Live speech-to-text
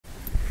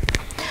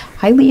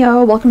Hi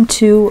Leo, welcome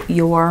to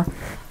your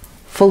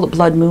full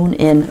blood moon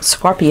in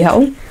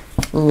Scorpio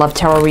Love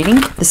Tarot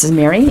Reading. This is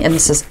Mary and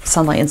this is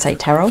Sunlight Insight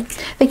Tarot.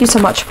 Thank you so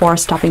much for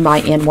stopping by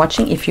and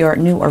watching. If you're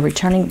new or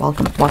returning,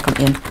 welcome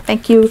in.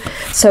 Thank you.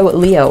 So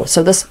Leo,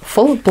 so this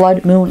full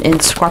blood moon in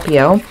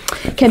Scorpio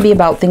can be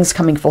about things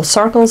coming full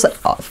circles.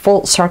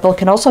 Full circle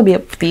can also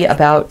be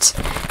about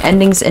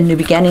endings and new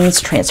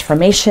beginnings,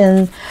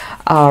 transformation,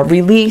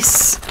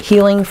 release,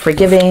 healing,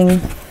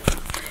 forgiving,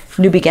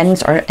 new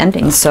beginnings or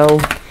endings.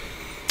 So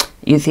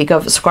you think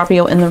of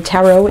Scorpio in the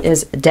tarot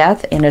is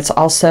death, and it's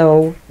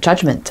also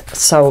judgment.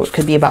 So it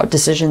could be about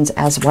decisions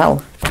as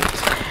well.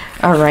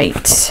 All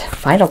right,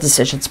 final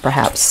decisions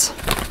perhaps.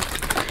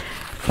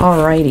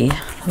 Alrighty,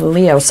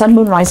 Leo, Sun,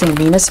 Moon, Rising,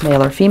 Venus,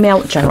 male or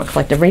female, general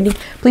collective reading.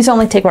 Please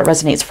only take what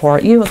resonates for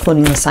you,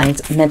 including the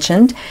signs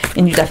mentioned,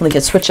 and you definitely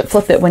can switch it,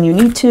 flip it when you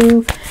need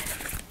to.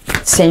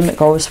 Same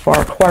goes for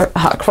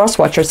cross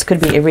watchers. Could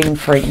be a reading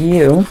for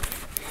you.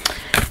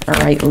 All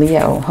right,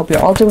 Leo, hope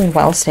you're all doing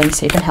well, staying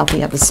safe and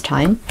healthy at this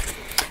time.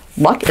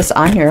 Luck is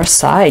on your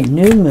side.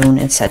 New moon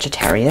in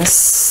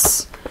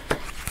Sagittarius.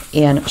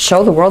 And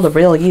show the world the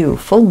real you.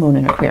 Full moon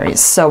in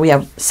Aquarius. So we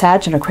have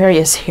Sag and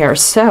Aquarius here.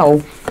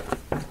 So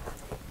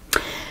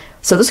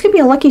this could be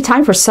a lucky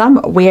time for some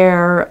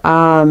where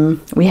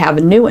we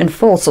have new and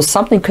full. So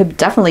something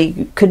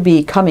could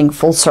be coming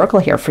full circle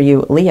here for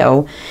you,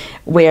 Leo,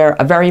 where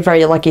a very,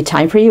 very lucky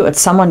time for you. It's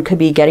someone could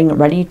be getting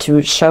ready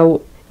to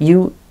show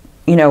you,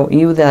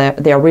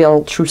 their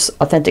real, true,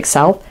 authentic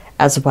self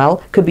as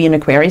well. Could be an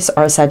Aquarius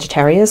or a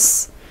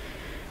Sagittarius.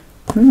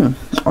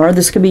 Or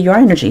this could be your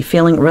energy,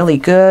 feeling really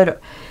good,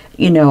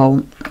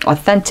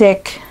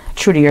 authentic,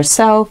 true to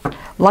yourself,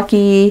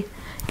 lucky,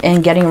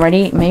 and getting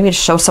ready maybe to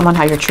show someone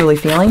how you're truly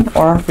feeling,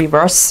 or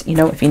reverse,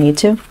 if you need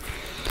to.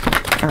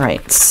 All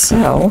right,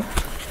 so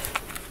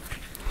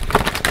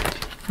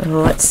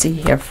let's see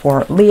here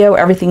for Leo.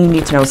 Everything you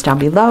need to know is down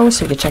below,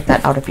 so you can check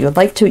that out if you would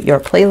like to.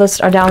 Your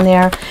playlists are down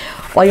there.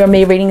 While your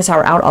May readings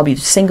are out, I'll be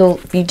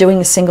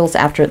doing singles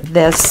after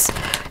this.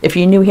 If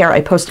you're new here, I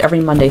post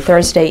every Monday,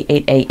 Thursday,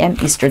 8 a.m.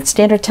 Eastern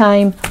Standard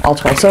Time, all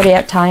 12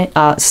 Zodiac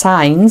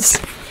signs.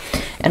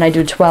 And I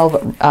do 8,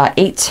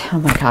 oh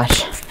my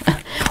gosh,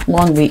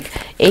 long week,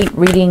 8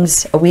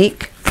 readings a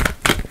week.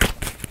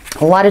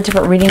 A lot of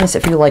different readings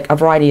if you like a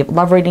variety of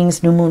love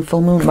readings, new moon,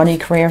 full moon, money,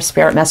 career,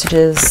 spirit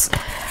messages.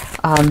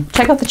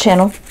 Check out the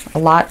channel. A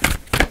lot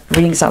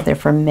readings out there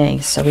for May.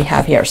 So we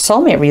have here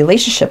soulmate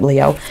relationship,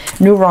 Leo,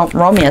 new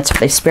romance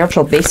with a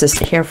spiritual basis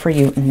here for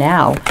you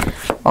now.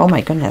 Oh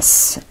my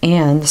goodness.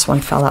 And this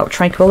one fell out.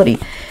 Tranquility.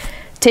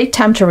 Take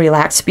time to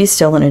relax, be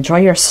still, and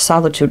enjoy your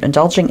solitude,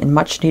 indulging in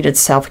much needed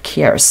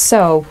self-care.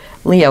 So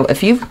Leo,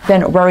 if you've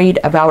been worried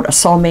about a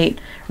soulmate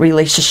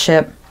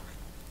relationship,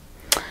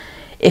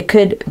 it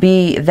could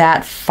be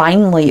that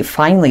finally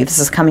this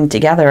is coming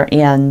together,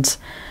 and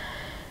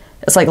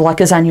it's like luck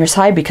is on your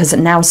side, because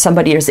now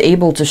somebody is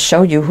able to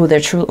show you who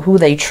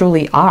they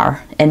truly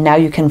are. And now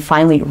you can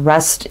finally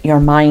rest your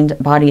mind,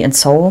 body, and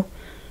soul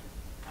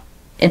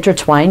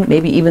intertwined,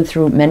 maybe even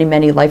through many,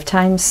 many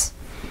lifetimes.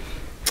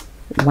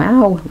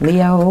 Wow,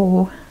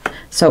 Leo.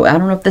 So I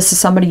don't know if this is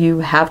somebody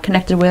you have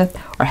connected with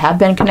or have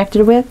been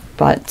connected with,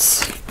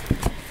 but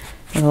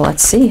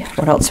let's see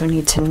what else we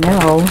need to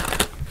know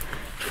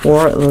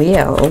for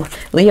Leo.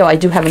 Leo, I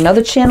do have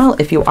another channel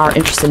if you are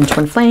interested in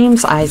twin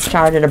flames. I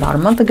started about a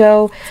month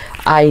ago.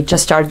 I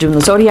just started doing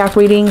the Zodiac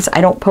readings. I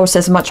don't post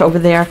as much over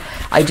there.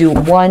 I do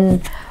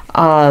one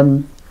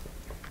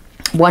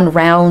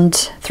round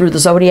through the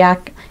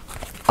Zodiac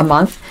a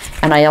month,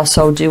 and I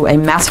also do a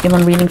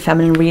masculine reading,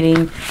 feminine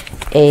reading,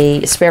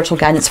 a spiritual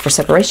guidance for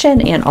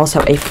separation, and also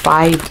a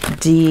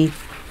 5D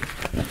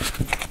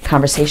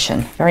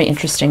conversation. Very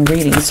interesting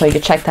reading, so you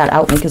can check that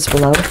out. Link is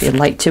below if you'd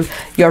like to.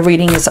 Your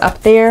reading is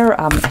up there.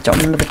 I don't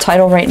remember the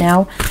title right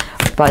now,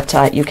 but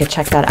you can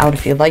check that out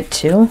if you'd like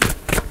to.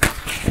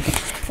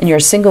 And your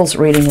singles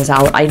reading is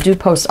out. I do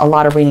post a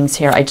lot of readings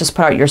here. I just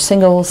put out your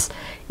singles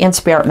and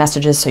spirit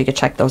messages, so you can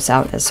check those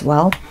out as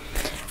well.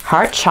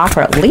 Heart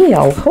chakra,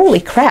 Leo. Holy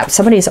crap,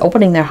 somebody's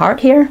opening their heart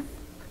here.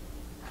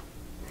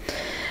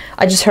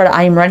 I just heard,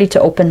 I am ready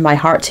to open my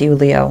heart to you,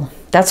 Leo.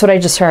 That's what I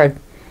just heard.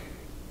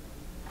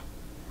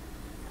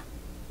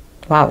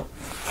 Wow.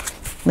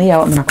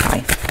 Leo, I'm gonna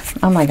cry.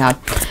 Oh my God.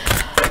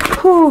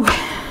 Whew.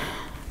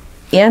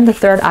 And the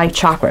third eye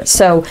chakra.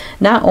 So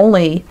not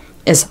only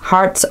is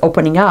hearts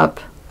opening up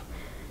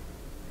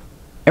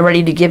and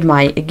ready to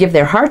give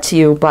their heart to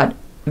you, but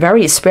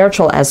very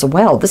spiritual as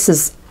well. This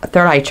is a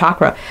third eye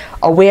chakra.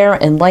 Aware,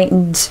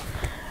 enlightened,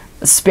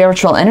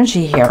 spiritual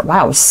energy here.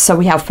 Wow. So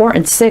we have 4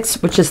 and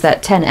 6, which is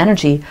that 10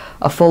 energy,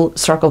 a full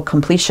circle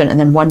completion, and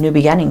then 1 new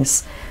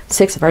beginnings.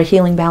 6, very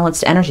healing,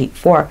 balanced energy.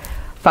 4,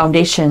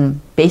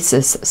 foundation,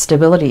 basis,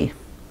 stability.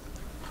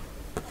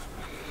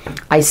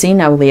 I see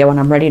now, Leo, and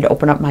I'm ready to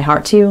open up my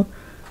heart to you.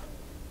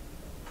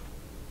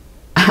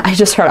 I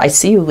just heard, I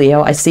see you,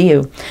 Leo. I see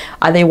you.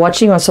 Are they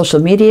watching you on social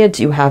media?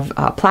 Do you have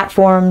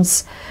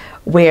platforms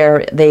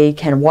where they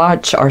can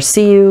watch or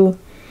see you?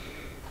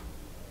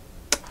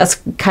 That's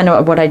kind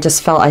of what I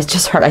just felt. I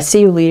just heard, I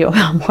see you, Leo.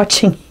 I'm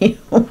watching you.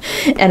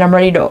 And I'm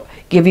ready to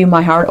give you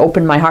my heart,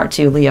 open my heart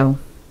to you, Leo.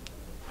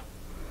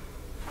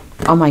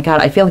 Oh my God,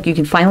 I feel like you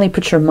can finally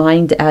put your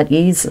mind at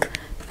ease,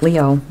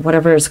 Leo,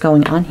 whatever is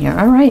going on here.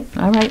 All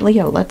right,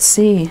 Leo, let's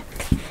see.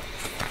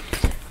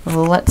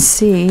 Let's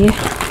see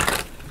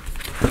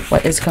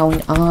what is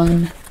going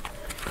on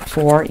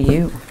for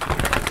you,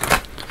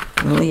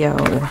 Leo.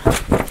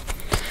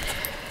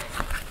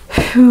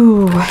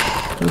 Whew,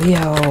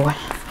 Leo.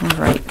 All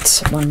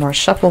right, one more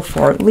shuffle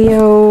for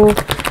Leo.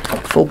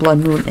 Full blood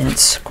moon in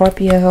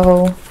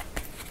Scorpio.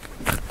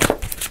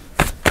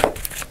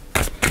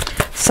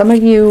 Some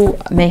of you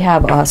may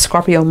have a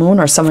Scorpio moon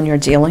or someone you're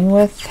dealing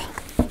with.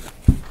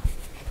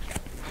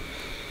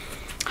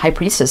 High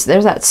Priestess,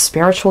 there's that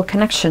spiritual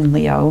connection,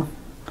 Leo.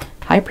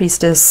 High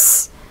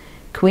Priestess,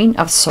 Queen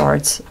of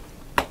Swords,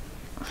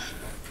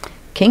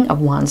 King of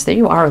Wands. There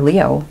you are,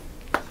 Leo.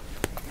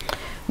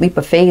 Leap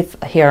of faith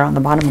here on the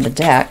bottom of the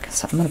deck.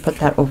 So I'm going to put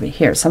that over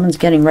here. Someone's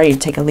getting ready to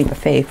take a leap of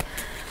faith.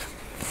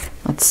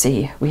 Let's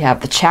see. We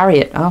have the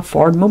Chariot.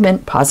 Forward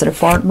movement. Positive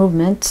forward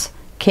movement.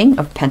 King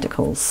of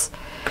Pentacles.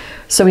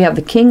 So we have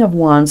the King of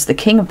Wands, the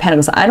King of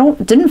Pentacles. I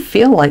didn't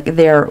feel like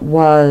there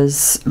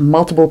was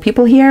multiple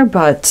people here,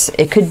 but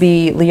it could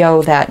be,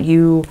 Leo, that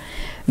you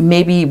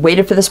maybe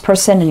waited for this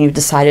person and you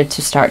decided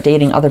to start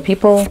dating other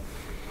people.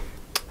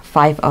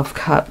 Five of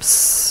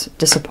Cups,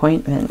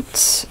 disappointment,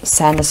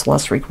 sadness,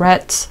 loss,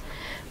 regret,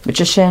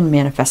 Magician,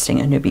 manifesting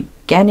a new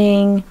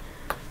beginning,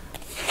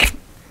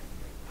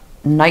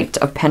 Knight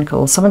of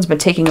Pentacles. Someone's been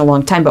taking a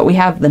long time, but we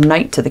have the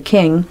Knight to the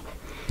King.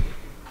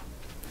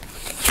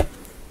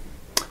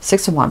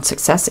 Six of Wands,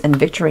 success and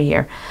victory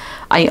here.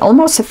 I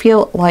almost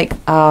feel like,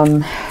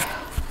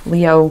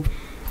 Leo,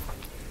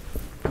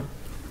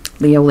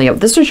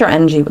 this is your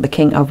energy with the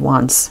King of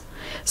Wands.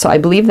 So I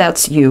believe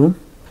that's you.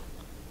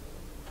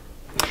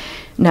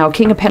 Now,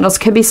 King of Pentacles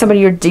could be somebody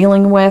you're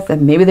dealing with,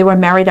 and maybe they were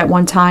married at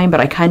one time, but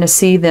I kind of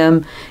see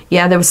them,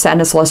 yeah, there was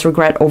sadness, loss,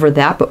 regret over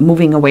that, but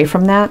moving away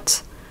from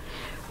that.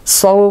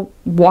 Slow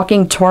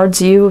walking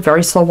towards you,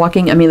 very slow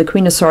walking. I mean, the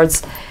Queen of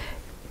Swords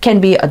can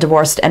be a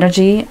divorced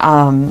energy,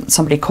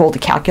 somebody cold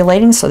and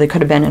calculating, so they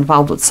could have been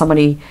involved with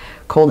somebody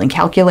cold and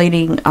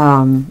calculating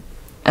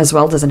as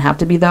well. Doesn't have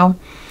to be, though.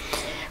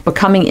 But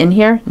coming in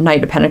here,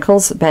 Knight of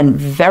Pentacles, been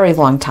very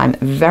long time,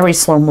 very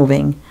slow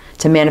moving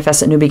to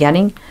manifest a new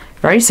beginning.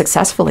 Very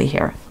successfully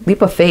here.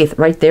 Leap of faith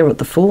right there with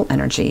the Fool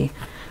energy.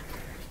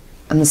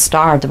 And the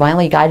Star,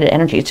 divinely guided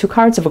energy. Two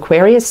cards of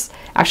Aquarius,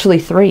 actually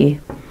three.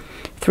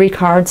 Three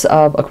cards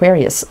of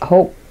Aquarius.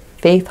 Hope,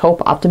 faith,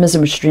 hope, optimism,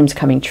 which dreams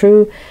coming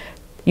true.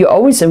 You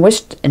always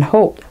wished and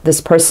hoped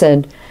this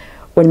person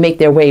would make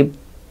their way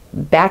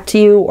back to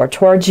you or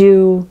towards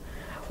you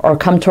or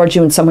come towards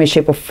you in some way,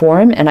 shape, or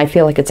form. And I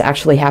feel like it's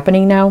actually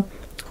happening now,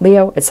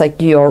 Leo. It's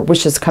like your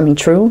wish is coming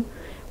true.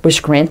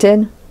 Wish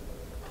granted.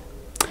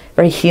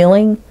 Very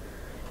healing.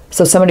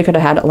 So somebody could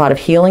have had a lot of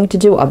healing to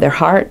do of their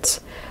heart.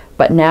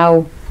 But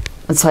now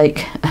it's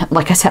like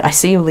I said, I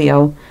see you,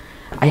 Leo.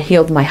 I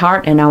healed my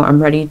heart and now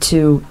I'm ready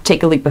to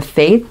take a leap of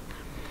faith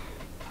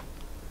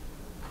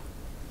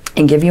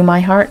and give you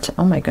my heart.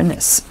 Oh my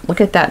goodness. Look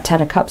at that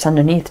 10 of Cups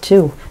underneath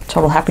too.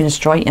 Total happiness,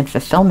 joy, and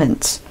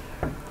fulfillment.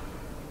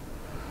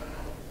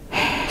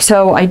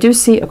 So I do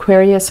see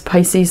Aquarius,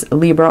 Pisces,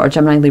 Libra, or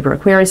Gemini, Libra,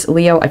 Aquarius.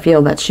 Leo, I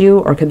feel that's you,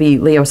 or it could be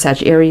Leo,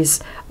 Sag, Aries,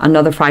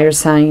 another fire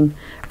sign,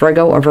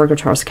 Virgo, or Virgo,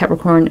 Taurus,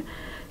 Capricorn,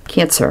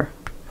 Cancer,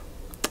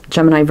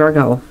 Gemini,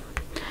 Virgo.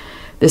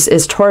 This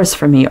is Taurus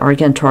for me, or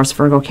again, Taurus,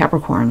 Virgo,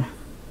 Capricorn.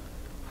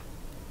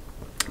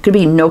 Could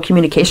be no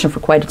communication for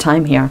quite a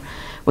time here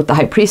with the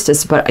High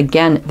Priestess, but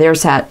again,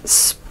 there's that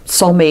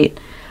soulmate,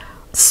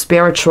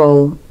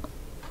 spiritual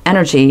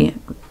energy,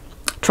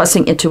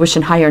 trusting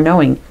intuition, higher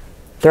knowing.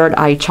 Third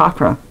eye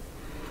chakra.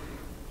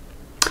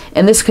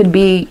 And this could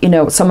be, you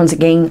know, someone's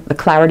gained the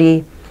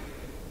clarity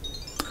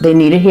they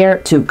needed here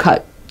to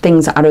cut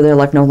things out of their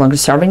life no longer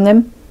serving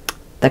them.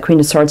 That Queen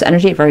of Swords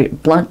energy, very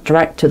blunt,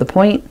 direct, to the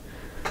point.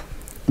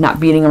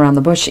 Not beating around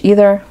the bush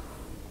either.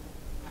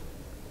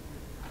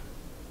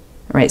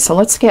 All right, so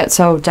let's get,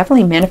 so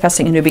definitely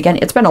manifesting a new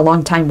beginning. It's been a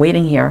long time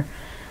waiting here.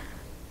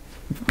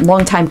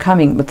 Long time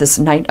coming with this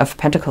Knight of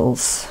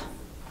Pentacles.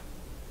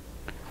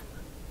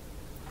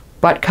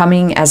 But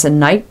coming as a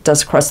knight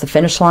does cross the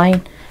finish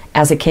line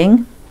as a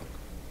king.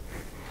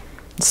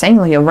 Saying,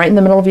 Leo, right in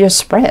the middle of your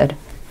spread.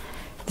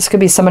 This could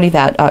be somebody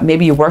that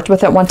maybe you worked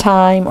with at one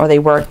time, or they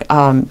work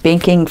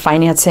banking,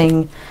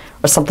 financing,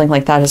 or something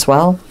like that as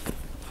well.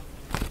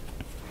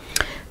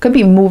 Could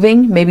be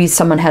moving. Maybe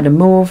someone had to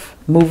move,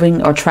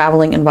 moving or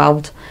traveling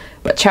involved.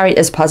 But Chariot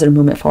is positive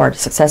movement forward,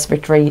 success,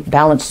 victory,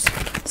 balance.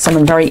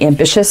 Someone very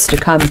ambitious to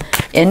come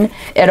in.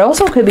 It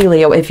also could be,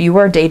 Leo, if you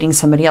were dating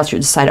somebody else, you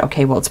decided,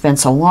 okay, well, it's been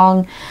so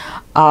long.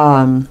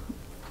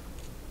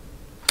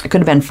 It could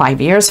have been 5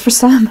 years for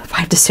some,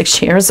 5 to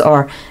 6 years,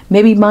 or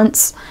maybe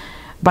months.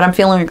 But I'm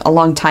feeling a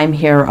long time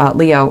here,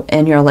 Leo,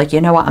 and you're like,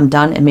 you know what, I'm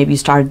done. And maybe you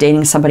started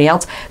dating somebody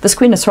else. This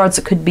Queen of Swords,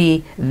 it could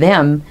be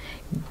them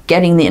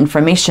getting the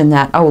information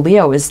that, oh,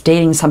 Leo is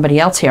dating somebody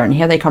else here, and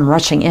here they come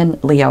rushing in,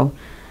 Leo,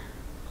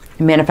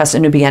 and manifest a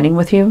new beginning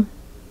with you,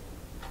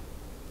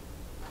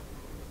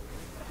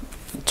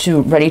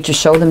 ready to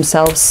show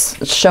themselves,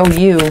 show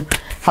you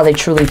how they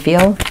truly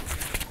feel.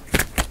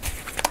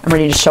 I'm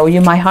ready to show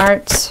you my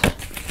heart,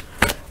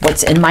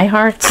 what's in my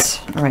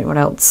heart. All right, what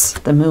else?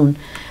 The moon.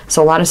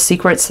 So a lot of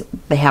secrets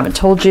they haven't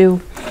told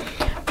you.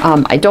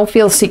 I don't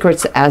feel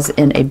secrets as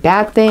in a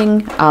bad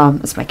thing.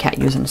 It's my cat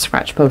using a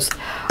scratch post.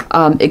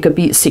 It could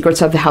be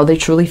secrets of how they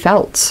truly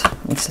felt.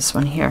 What's this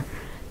one here?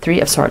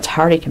 3 of Swords,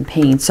 heartache and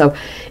pain. So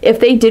if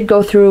they did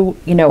go through,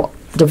 you know,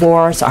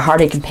 divorce or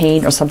heartache and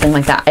pain or something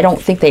like that, I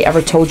don't think they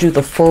ever told you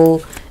the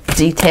full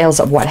details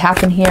of what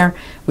happened here.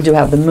 We do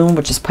have the moon,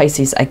 which is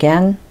Pisces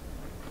again.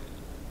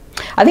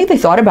 I think they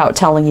thought about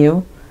telling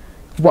you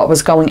what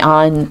was going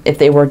on if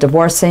they were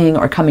divorcing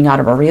or coming out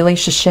of a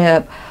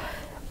relationship,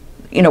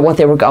 you know, what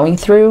they were going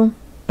through,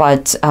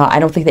 but I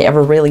don't think they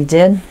ever really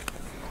did.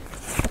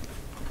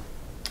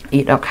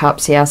 8 of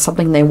Cups, yeah,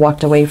 something they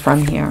walked away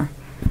from here.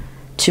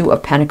 2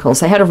 of Pentacles.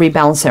 They had to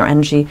rebalance their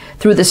energy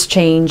through this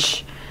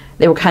change.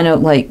 They were kind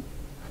of like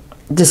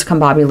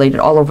discombobulated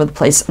all over the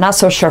place. Not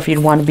so sure if you'd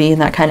want to be in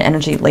that kind of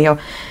energy, Leo.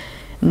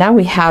 Now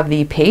we have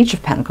the Page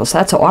of Pentacles. So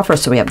that's an offer.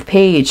 So we have the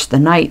Page, the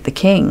Knight, the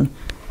King,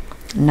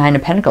 9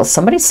 of Pentacles.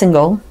 Somebody's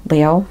single,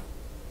 Leo,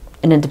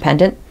 and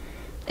independent,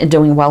 and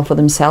doing well for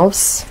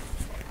themselves.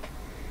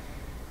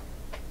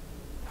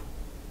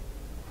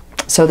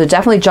 So they're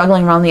definitely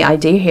juggling around the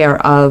idea here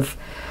of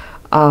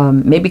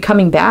maybe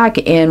coming back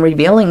and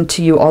revealing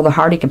to you all the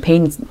heartache and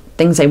pain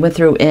things they went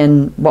through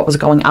and what was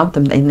going on with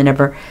them. They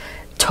never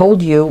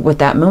told you with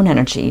that moon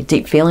energy.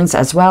 Deep feelings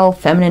as well,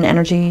 feminine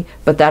energy,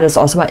 but that is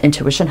also about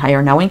intuition,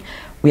 higher knowing.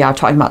 We are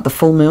talking about the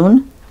full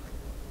moon,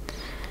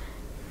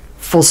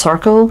 full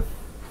circle.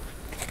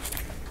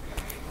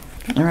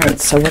 All right,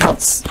 so what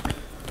else?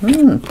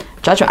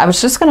 Judgment. I was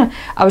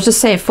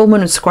just saying full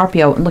moon in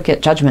Scorpio, and look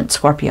at Judgment,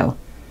 Scorpio.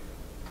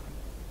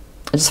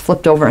 I just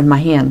flipped over in my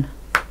hand.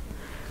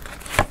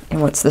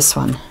 And what's this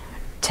one?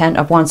 10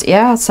 of Wands.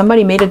 Yeah,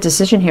 somebody made a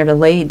decision here to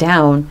lay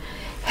down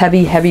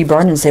heavy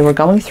burdens they were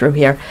going through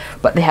here.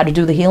 But they had to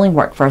do the healing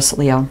work first,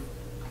 Leo.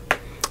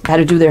 They had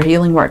to do their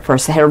healing work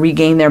first. They had to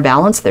regain their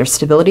balance, their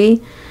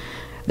stability,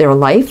 their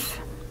life.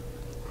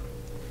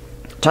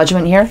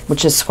 Judgment here,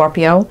 which is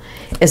Scorpio,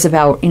 is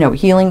about, you know,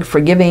 healing,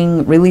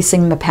 forgiving,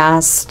 releasing the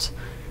past,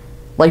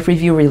 life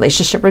review,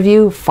 relationship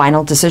review,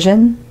 final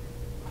decision.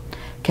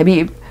 Can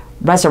be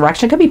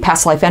resurrection, could be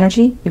past life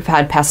energy. You've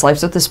had past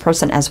lives with this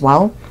person as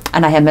well.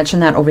 And I have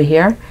mentioned that over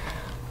here.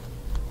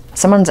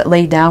 Someone's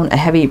laid down a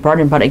heavy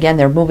burden, but again,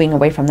 they're moving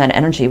away from that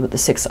energy with the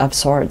 6 of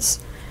Swords.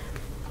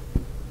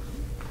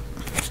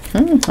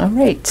 All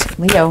right,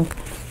 Leo.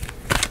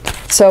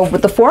 So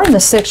with the 4 and the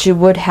 6, you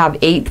would have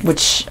 8,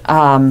 which,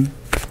 no,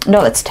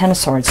 that's 10 of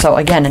Swords. So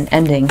again, an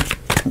ending.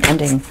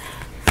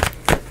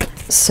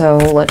 So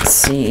let's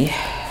see.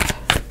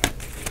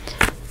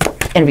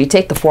 And if you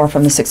take the 4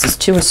 from the 6 is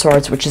 2 of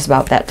Swords, which is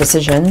about that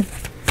decision.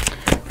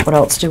 What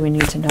else do we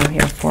need to know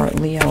here for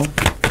Leo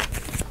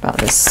about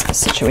this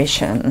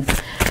situation?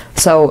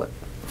 So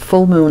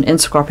full moon in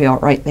Scorpio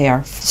right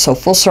there. So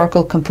full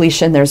circle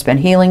completion. There's been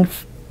healing,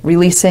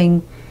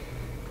 releasing.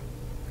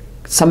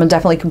 Someone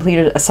definitely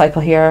completed a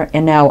cycle here.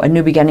 And now a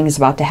new beginning is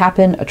about to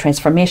happen, a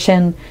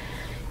transformation,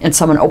 and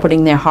someone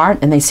opening their heart.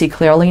 And they see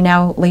clearly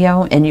now,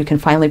 Leo. And you can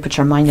finally put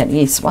your mind at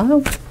ease.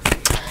 Wow.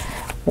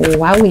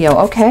 Wow, Leo.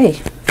 Okay.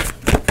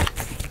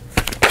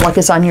 Luck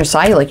is on your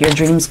side, like your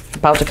dream's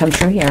about to come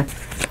true here.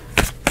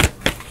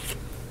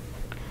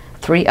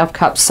 3 of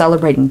Cups,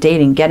 celebrating,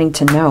 dating, getting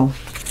to know,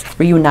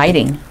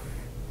 reuniting.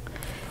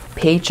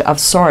 Page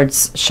of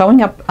Swords,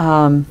 showing up,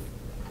 well,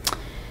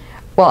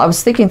 I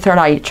was thinking third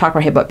eye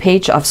chakra here, but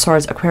Page of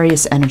Swords,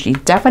 Aquarius energy.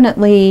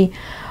 Definitely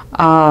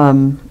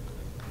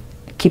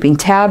keeping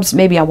tabs,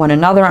 maybe on one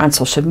another, on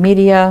social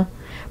media,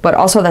 but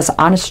also that's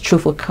honest,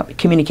 truthful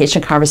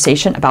communication,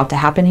 conversation about to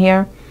happen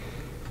here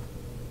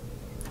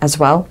as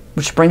well,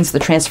 which brings the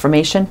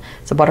transformation.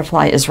 So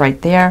butterfly is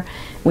right there.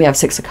 We have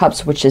 6 of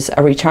Cups, which is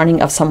a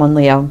returning of someone,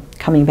 Leo,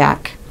 coming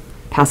back.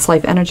 Past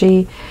life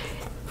energy.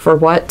 For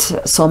what?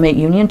 Soulmate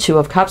union. 2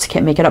 of Cups.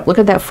 Can't make it up. Look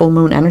at that full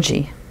moon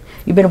energy.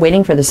 You've been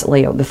waiting for this,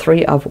 Leo. The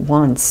 3 of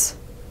Wands.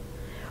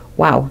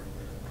 Wow.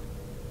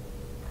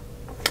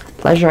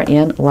 Pleasure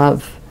and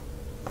love.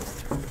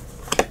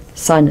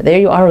 Sun. There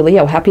you are,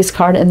 Leo. Happiest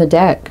card in the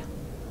deck.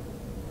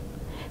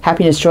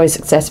 Happiness, joy,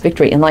 success,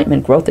 victory,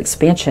 enlightenment, growth,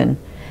 expansion.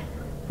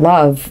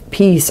 Love,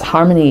 peace,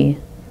 harmony,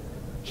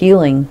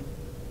 healing,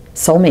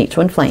 soulmate,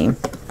 twin flame.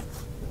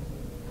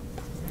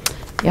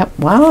 Yep.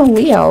 Wow,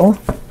 Leo.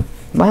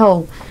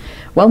 Well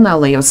now,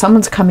 Leo,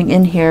 someone's coming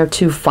in here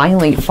to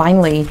finally,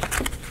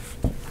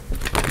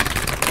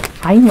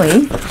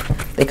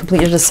 they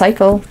completed a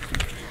cycle.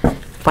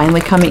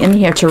 Finally coming in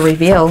here to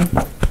reveal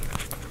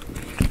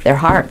their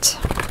heart.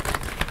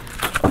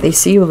 They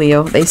see you,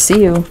 Leo. They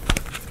see you.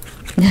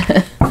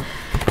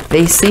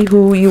 They see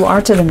who you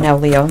are to them now,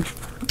 Leo.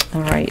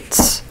 All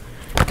right,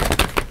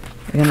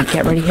 we're going to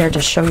get ready here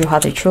to show you how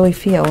they truly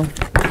feel.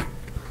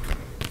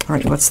 All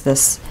right, what's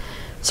this?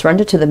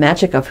 Surrender to the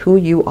magic of who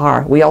you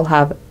are. We all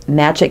have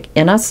magic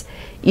in us,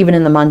 even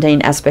in the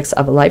mundane aspects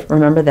of life.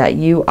 Remember that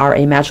you are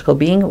a magical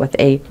being with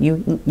a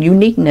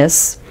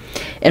uniqueness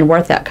and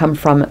worth that come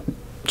from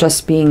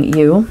just being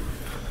you.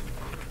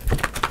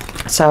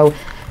 So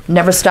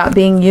never stop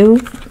being you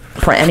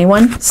for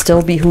anyone.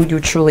 Still be who you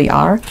truly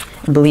are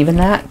and believe in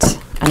that.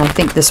 And I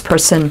think this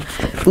person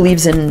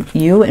believes in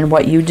you and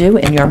what you do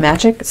and your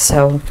magic.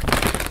 So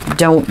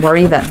don't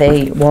worry that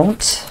they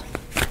won't.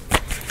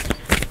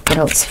 What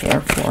else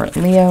here for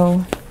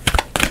Leo?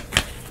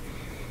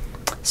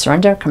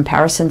 Surrender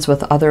comparisons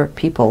with other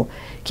people.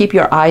 Keep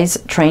your eyes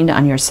trained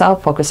on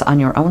yourself. Focus on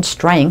your own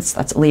strengths.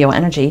 That's Leo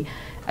energy.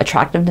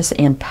 Attractiveness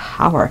and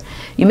power.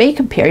 You may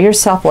compare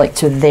yourself like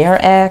to their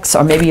ex,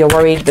 or maybe you're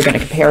worried they're going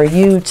to compare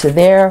you to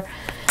their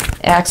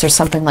ex or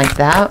something like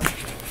that.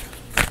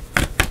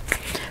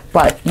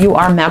 But you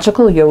are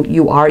magical.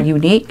 You are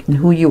unique in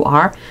who you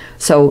are.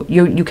 So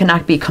you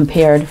cannot be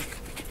compared.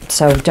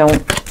 So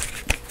don't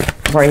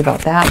worry about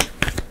that.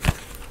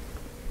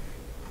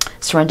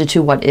 Surrender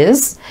to what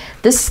is.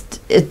 This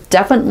is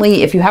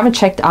definitely, if you haven't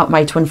checked out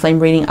my Twin Flame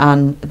reading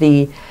on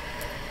the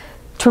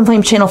Twin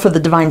Flame channel for the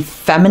Divine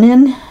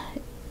Feminine,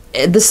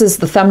 this is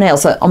the thumbnail,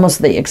 so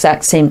almost the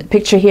exact same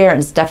picture here. And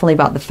it's definitely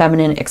about the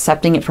feminine,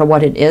 accepting it for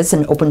what it is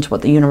and open to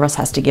what the universe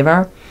has to give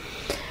her.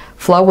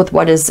 Flow with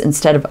what is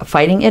instead of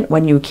fighting it.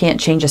 When you can't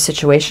change a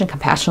situation,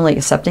 compassionately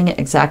accepting it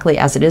exactly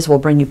as it is will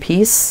bring you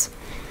peace.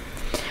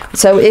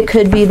 So it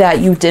could be that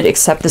you did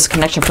accept this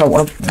connection for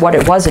what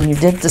it was, and you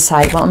did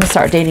decide, well, I'm going to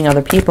start dating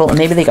other people, and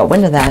maybe they got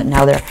wind of that, and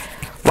now they're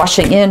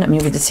rushing in. I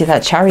mean, we did see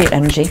that Chariot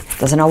energy.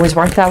 Doesn't always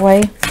work that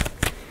way.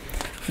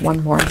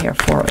 One more here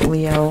for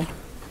Leo.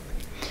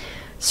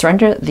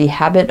 Surrender the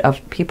habit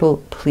of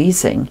people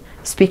pleasing.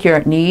 Speak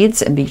your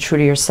needs and be true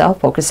to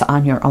yourself. Focus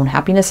on your own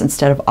happiness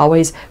instead of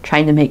always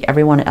trying to make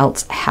everyone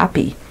else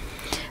happy.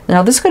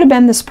 Now, this could have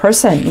been this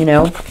person, you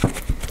know,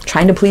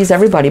 trying to please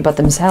everybody but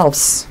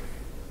themselves.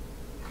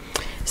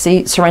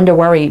 See, surrender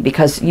worry,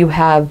 because you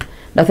have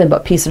nothing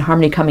but peace and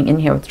harmony coming in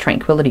here with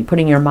tranquility,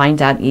 putting your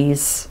mind at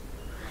ease.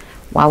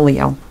 Wow,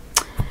 Leo.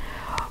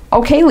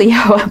 Okay,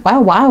 Leo.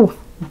 Wow.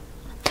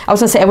 I was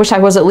going to say, I wish I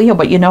was a Leo,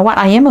 but you know what?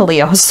 I am a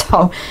Leo,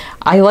 so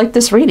I like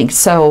this reading.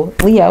 So,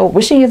 Leo,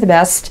 wishing you the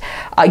best.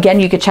 Again,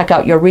 you can check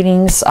out your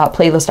readings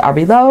playlist are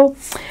below.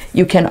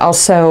 You can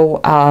also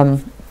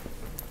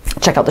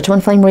check out the Twin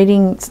Flame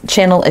reading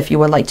channel if you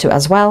would like to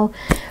as well.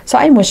 So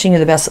I'm wishing you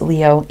the best,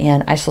 Leo,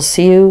 and I shall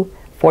see you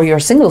for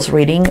your singles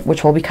reading,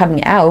 which will be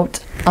coming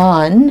out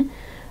on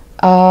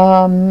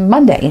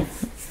Monday,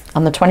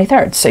 on the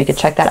 23rd. So you can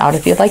check that out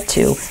if you'd like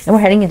to. And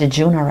we're heading into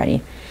June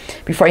already.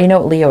 Before you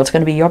know it, Leo, it's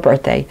going to be your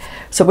birthday.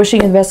 So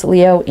wishing you the best,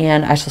 Leo,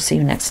 and I shall see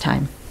you next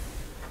time.